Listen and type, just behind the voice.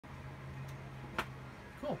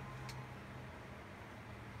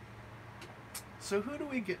So who do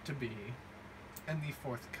we get to be in the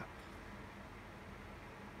 4th cup?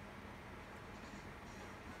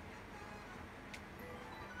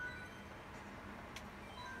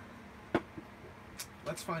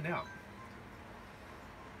 Let's find out.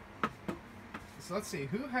 So let's see,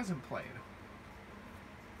 who hasn't played?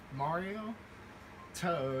 Mario,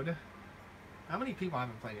 Toad. How many people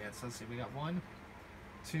haven't played yet? So let's see, we got 1,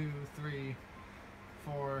 2, 3,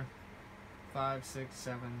 4, 5, 6,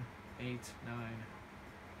 7, 8, 9,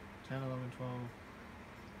 10, 11, 12,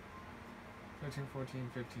 13, 14,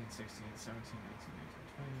 15, 16, 17, 19,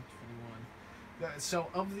 20, 21. So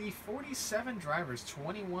of the 47 drivers,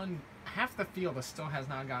 21, half the field still has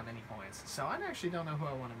not gotten any points. So I actually don't know who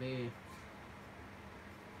I want to be.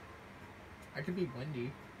 I could be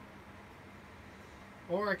Wendy.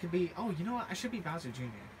 Or I could be, oh, you know what? I should be Bowser Jr.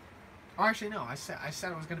 Or actually, no. I said I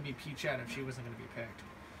was going to be Peachette if she wasn't going to be picked.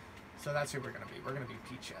 So that's who we're going to be. We're going to be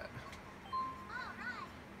Peachette.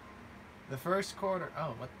 The first quarter.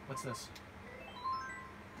 Oh, what's this?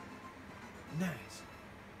 Nice.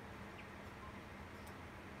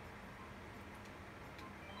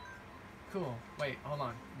 Cool. Wait, hold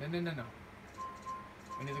on. No.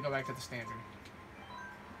 We need to go back to the standard.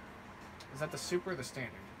 Is that the super or the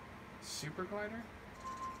standard? Super glider?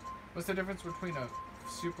 What's the difference between a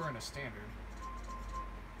super and a standard?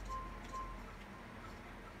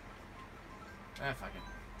 Ah, fuck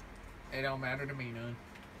it. It don't matter to me none.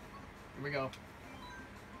 Here we go.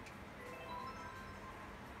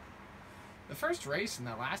 The first race in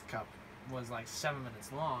the last cup was like 7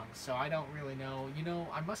 minutes long, so I don't really know. You know,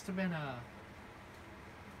 I must have been I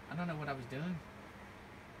don't know what I was doing.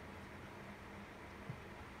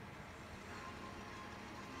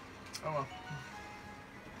 Oh well.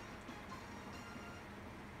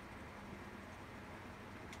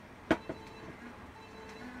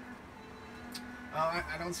 Oh,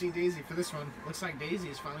 I don't see Daisy for this one. Looks like Daisy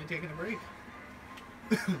is finally taking a break.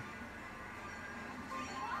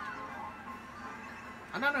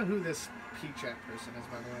 I don't know who this Peachette person is,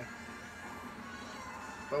 by the way.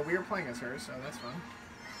 But we are playing as her, so that's fun.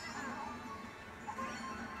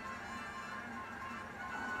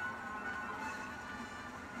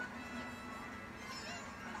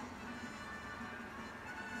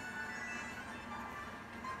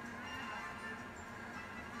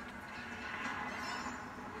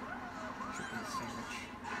 Chicken sandwich.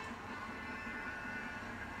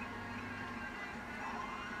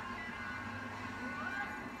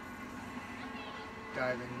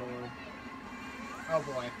 Diving board. Oh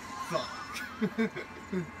boy. Fuck.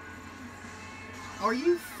 Are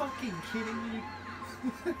you fucking kidding me?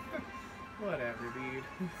 Whatever, dude.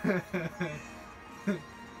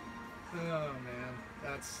 Oh man.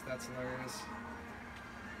 That's hilarious.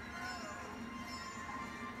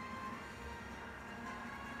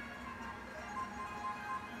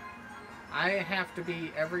 I have to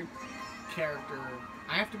be every character.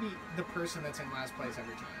 I have to be the person that's in last place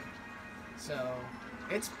every time. So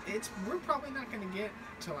we're probably not going to get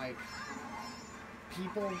to like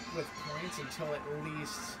people with points until at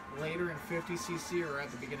least later in 50cc or at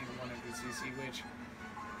the beginning of 100cc. Which,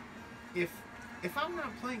 if I'm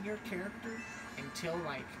not playing your character until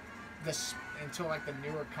like the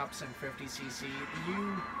newer cups in 50cc,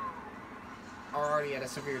 you are already at a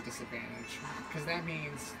severe disadvantage, because that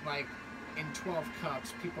means like in 12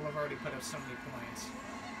 cups, people have already put up so many points.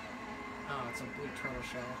 Oh, it's a blue turtle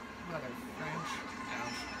shell. Mother French.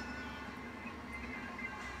 Ouch.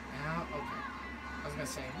 Ow, okay. I was gonna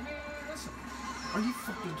say, man, listen. Are you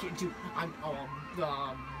fucking kidding? Dude,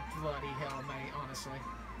 bloody hell, mate, honestly.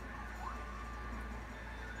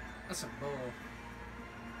 That's some bull.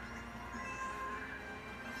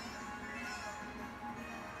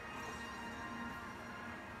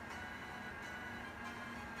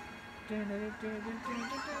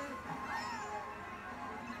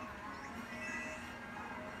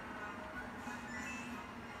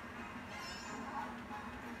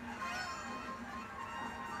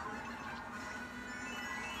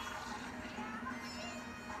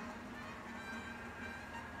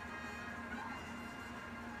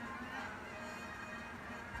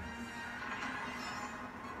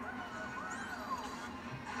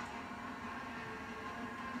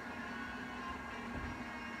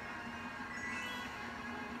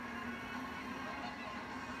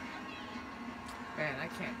 Man, I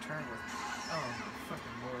can't turn with... Oh my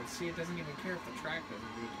fucking lord. See, it doesn't even care if the track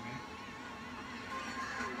doesn't do it to me.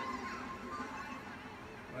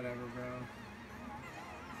 Whatever, bro.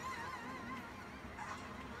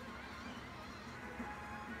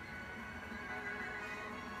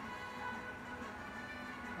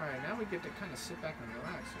 Alright, now we get to kind of sit back and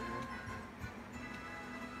relax here.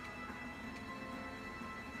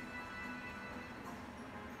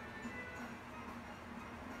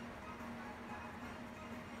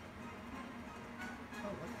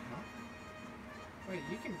 Wait,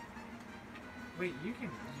 you can... Wait, you can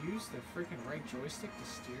use the freaking right joystick to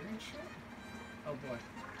steer and shit? Oh boy.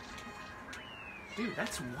 Dude,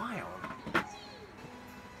 that's wild. Oh,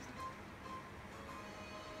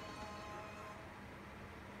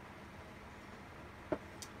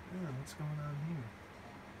 what's going on here?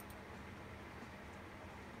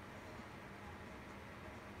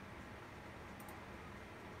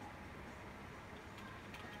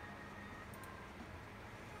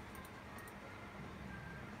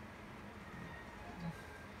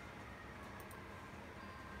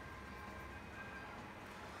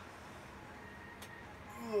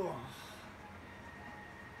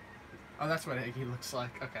 Oh, that's what Iggy looks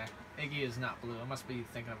like. Okay. Iggy is not blue. I must be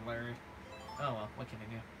thinking of Larry. Oh well, what can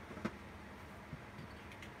I do?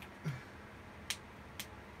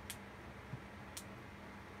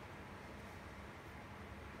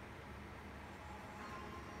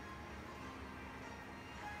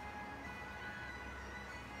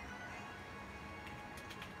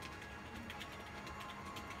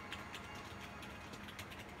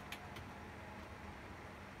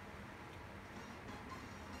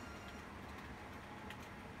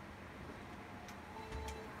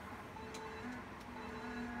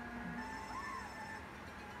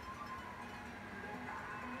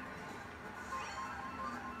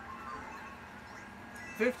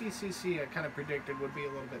 50cc I kind of predicted would be a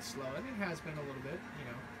little bit slow, and it has been a little bit, you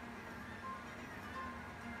know.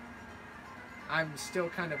 I'm still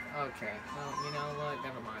kind of, okay, well, you know what,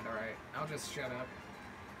 never mind, alright. I'll just shut up.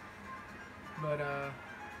 But,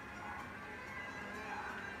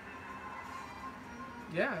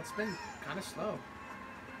 yeah, it's been kind of slow.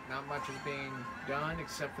 Not much is being done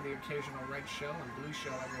except for the occasional red shell and blue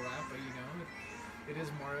shell overlap, but you know, it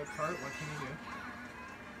is Mario Kart, what can you do?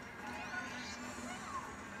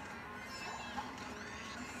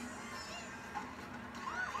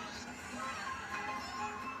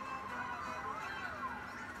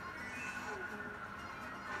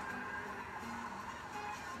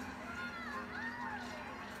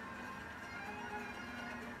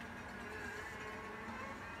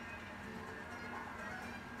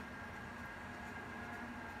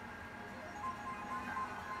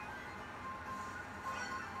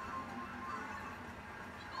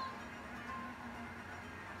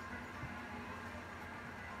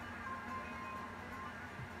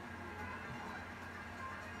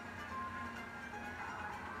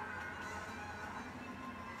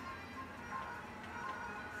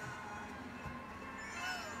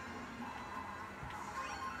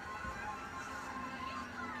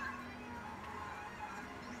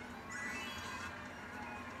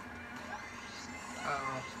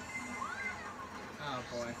 Oh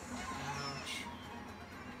boy. Ouch.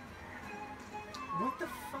 What the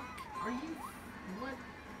fuck? Are you... What?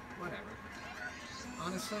 Whatever.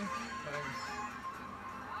 Honestly, whatever.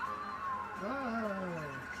 Whoa.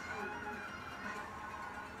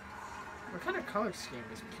 What kind of color scheme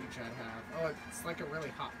does Peach have? Oh, it's like a really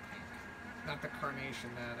hot pink. Not the carnation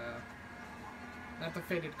that, not the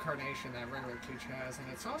faded carnation that regular Peach has. And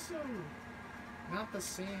it's also not the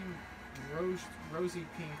same rosy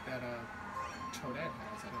pink that, Toadette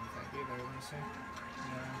has, I don't think either. Let me see.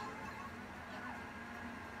 Yeah.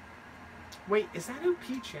 Wait, is that who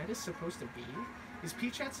Peachette is supposed to be? Is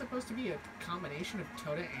Peachette supposed to be a combination of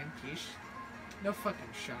Toadette and Peach? No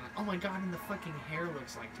fucking shot. Oh my god, and the fucking hair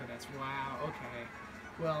looks like Toadette's. Wow, okay.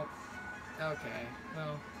 Well, okay.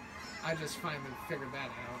 Well, I just finally figured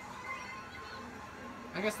that out.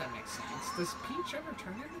 I guess that makes sense. Does Peach ever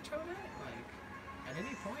turn into Toadette? Like, at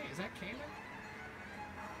any point? Is that canon?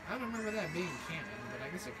 I don't remember that being canon, but I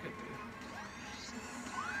guess it could be.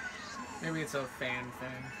 Maybe it's a fan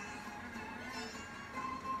thing.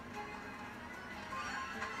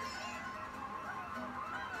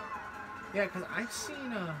 Yeah, because I've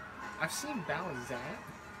seen Bowsette,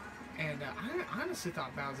 and I honestly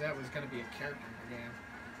thought Bowsette was going to be a character in the game.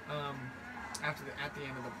 At the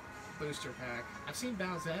end of the booster pack, I've seen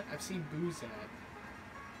Bowsette, I've seen Boozette.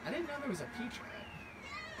 I didn't know there was a Peachette.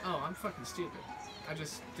 Oh, I'm fucking stupid. I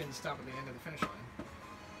just didn't stop at the end of the finish line.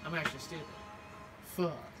 I'm actually stupid.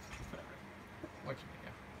 Fuck. Whatever. What can you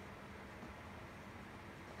do?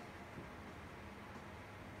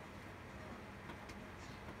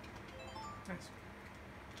 Nice.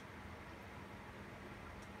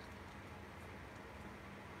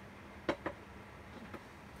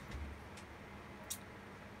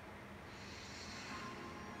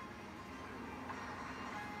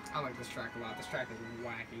 I like this track a lot. This track is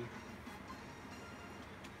wacky.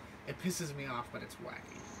 It pisses me off, but it's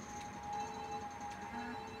wacky.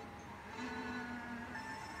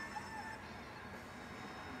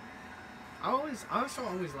 I also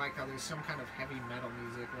always like how there's some kind of heavy metal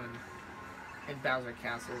music when in Bowser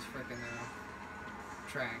Castle's freaking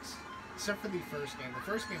tracks. Except for the first game. The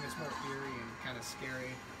first game is more eerie and kind of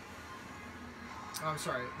scary. Oh, I'm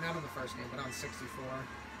sorry, not on the first game, but on 64.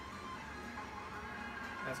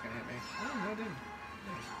 That's gonna hit me. Oh, no, it didn't.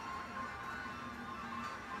 Nice.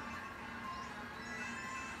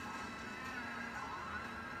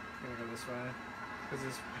 Gonna go this way. Because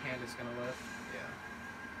his hand is gonna lift. Yeah.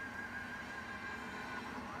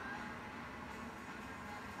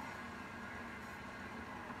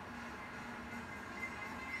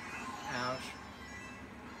 Ouch.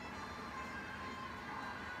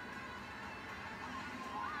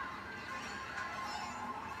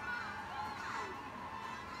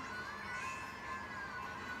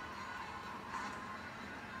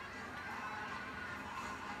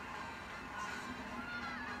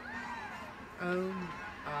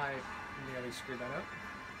 I nearly screwed that up.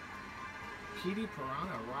 PD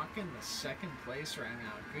Piranha rocking the second place right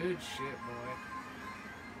now. Good shit, boy.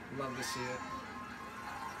 Love to see it.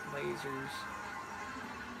 Lasers.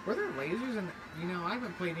 Were there lasers in the, you know, I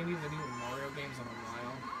haven't played any of the new Mario games in a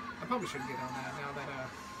while. I probably should get on that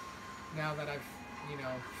now that I've, you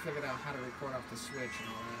know, figured out how to record off the Switch and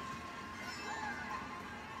all that.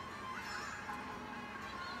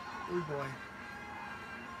 Oh boy.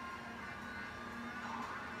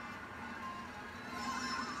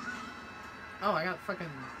 Oh, I got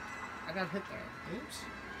hit there. Oops.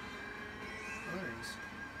 Hilarious.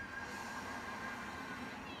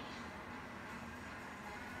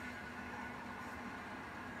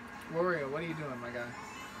 Wario, what are you doing, my guy?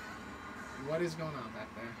 What is going on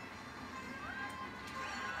back there?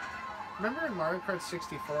 Remember in Mario Kart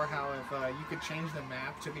 64 how if you could change the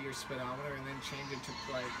map to be your speedometer and then change it to,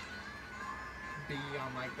 like, be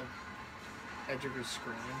on, like, the edge of your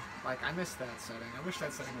screen? Like, I missed that setting. I wish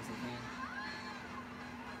that setting was a thing.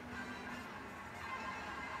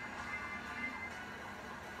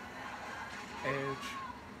 Edge.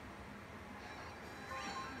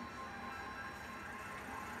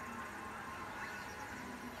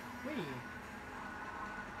 Wait. Is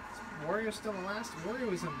Wario still in last?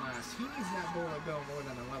 Wario is in last. He needs that ball to go more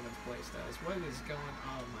than 11th place does. What is going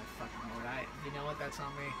on, my fucking lord? You know what? That's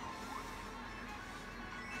on me.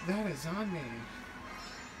 That is on me.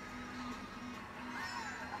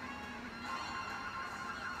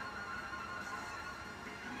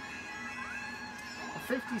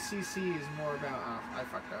 The 50cc is more about... Oh, I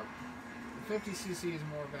fucked up. The 50cc is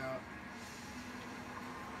more about...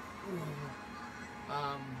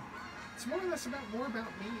 it's more or less more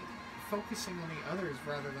about me focusing on the others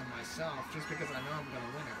rather than myself, just because I know I'm going to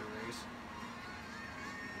win every race.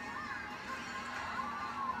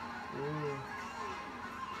 Ooh.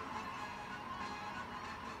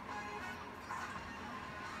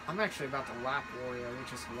 I'm actually about to lap Wario,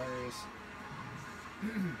 which is hilarious.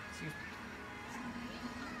 Excuse me.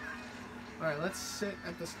 Alright, let's sit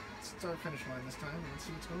at the start-finish line this time and let's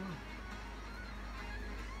see what's going on.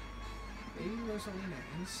 Baby Rosalina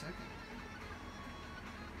in second.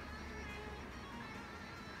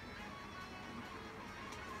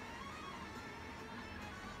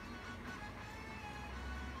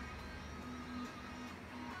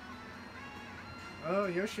 Oh,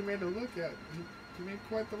 Yoshi made a look at. He made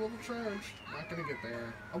quite the little charge. Not gonna get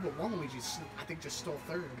there. Oh, but Waluigi, I think, just stole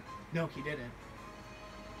third. No, he didn't.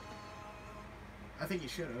 I think he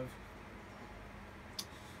should have.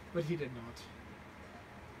 But he did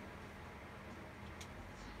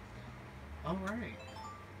not. Alright.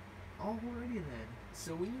 Alrighty then.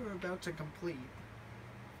 So we are about to complete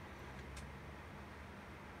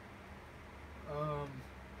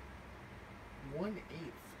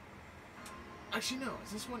 1/8. Actually, no.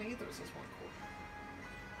 Is this 1/8 or is this 1/4?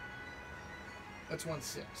 That's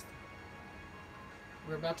 1/6.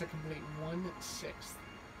 We're about to complete 1/6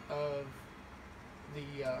 of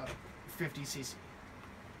the 50cc.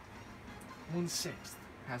 1/6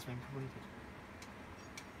 has been completed.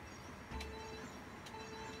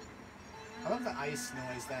 I love the ice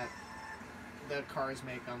noise that the cars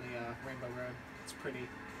make on the Rainbow Road. It's pretty.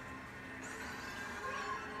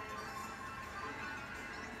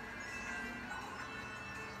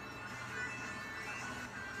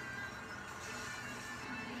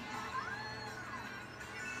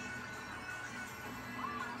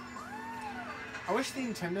 I wish the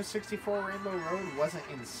Nintendo 64 Rainbow Road wasn't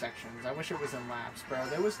in sections. I wish it was in laps, bro.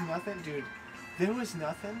 There was nothing, dude. There was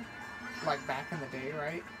nothing, like back in the day,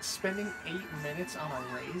 right? Spending 8 minutes on a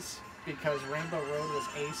race because Rainbow Road was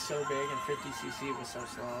A, so big, and 50cc was so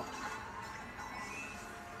slow.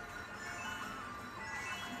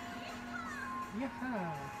 Yeah.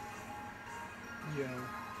 Yo.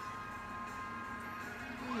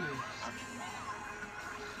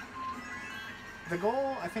 The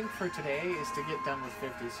goal, I think, for today is to get done with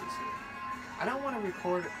 50cc. I don't want to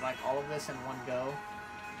record like all of this in one go,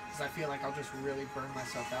 because I feel like I'll just really burn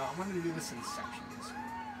myself out. I wanted to do this in sections.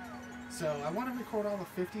 So I want to record all the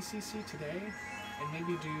 50cc today, and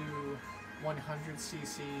maybe do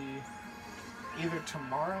 100cc either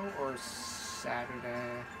tomorrow or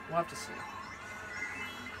Saturday. We'll have to see.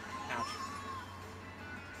 Ouch.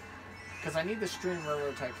 Because I need the Stream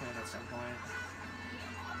Railroad Tycoon at some point.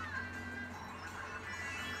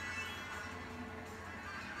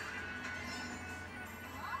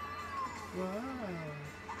 Whoa.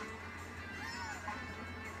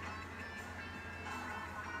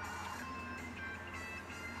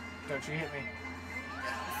 Don't you hit me.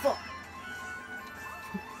 Fuck.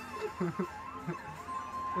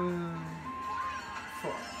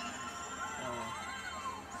 Fuck. Oh.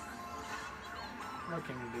 What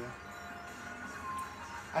can you do?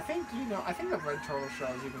 I think, you know, I think the red turtle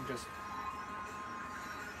shells even just...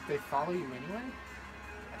 They follow you anyway?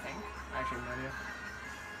 I think. I actually have no idea.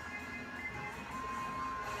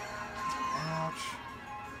 Ouch.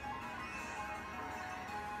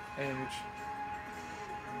 Ouch.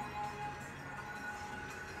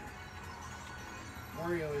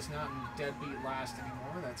 Wario is not in deadbeat last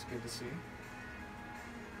anymore. That's good to see.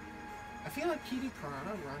 I feel like PD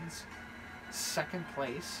Piranha runs second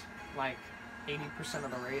place, like 80%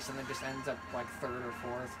 of the race, and then just ends up like third or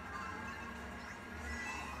fourth.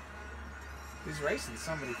 He's racing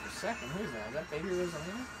somebody for second. Who's that? Is that Baby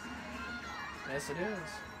Rosalina? Yes, it is.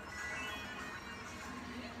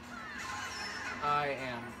 I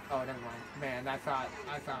am. Oh, never mind. Man, I thought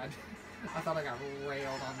I got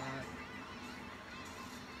railed on that.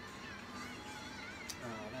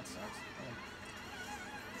 Oh, that sucks. Oh.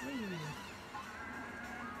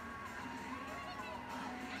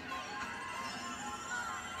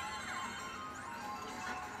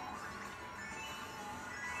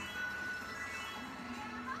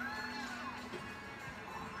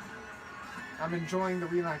 I'm enjoying the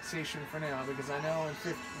relaxation for now because I know in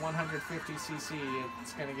 150cc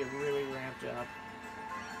it's going to get really ramped up.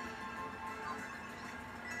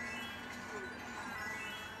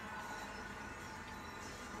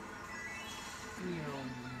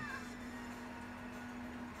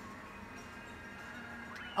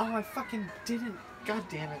 Oh, I fucking didn't. God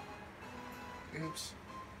damn it. Oops.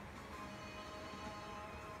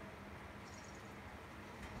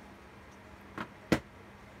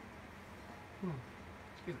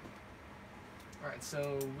 Excuse me. Alright,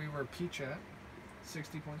 so we were Peachat.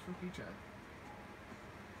 60 points for Peachat.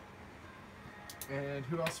 And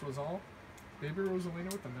who else was all? Baby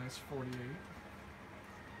Rosalina with a nice 48.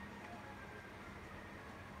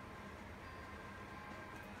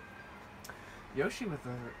 Yoshi with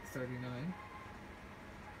a 39.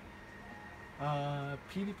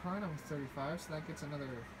 PD Piranha with 35, so that gets another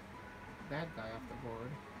bad guy off the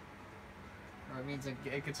board. Or it means it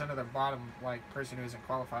gets another bottom, like, person who isn't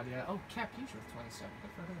qualified yet. Oh, Cat Peach with 27.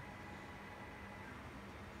 Good for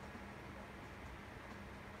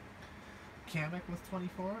her. Kamek with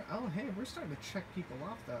 24. Oh, hey, we're starting to check people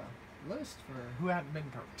off the list for who haven't been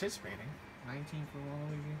participating. 19 for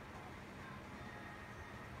Waluigi.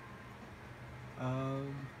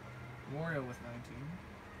 Wario with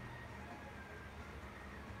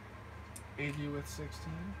 19. Iggy with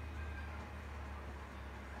 16.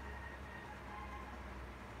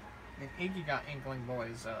 And Iggy got Inkling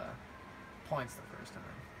Boys points the first time.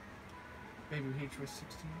 Baby Peach with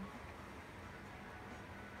 16.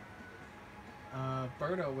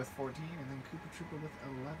 Birdo with 14, and then Koopa Troopa with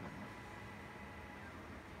 11.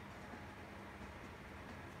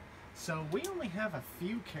 So we only have a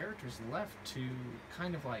few characters left to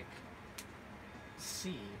kind of like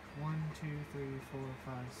see. 1, 2, 3, 4,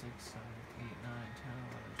 5, 6, 7, 8, 9, 10,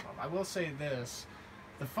 11, 12. I will say this.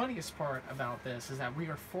 The funniest part about this is that we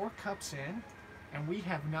are 4 cups in, and we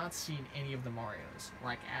have not seen any of the Marios,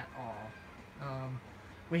 like, at all.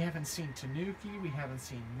 We haven't seen Tanuki, we haven't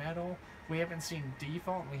seen Metal, we haven't seen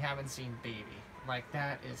Default, and we haven't seen Baby. Like,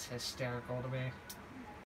 that is hysterical to me.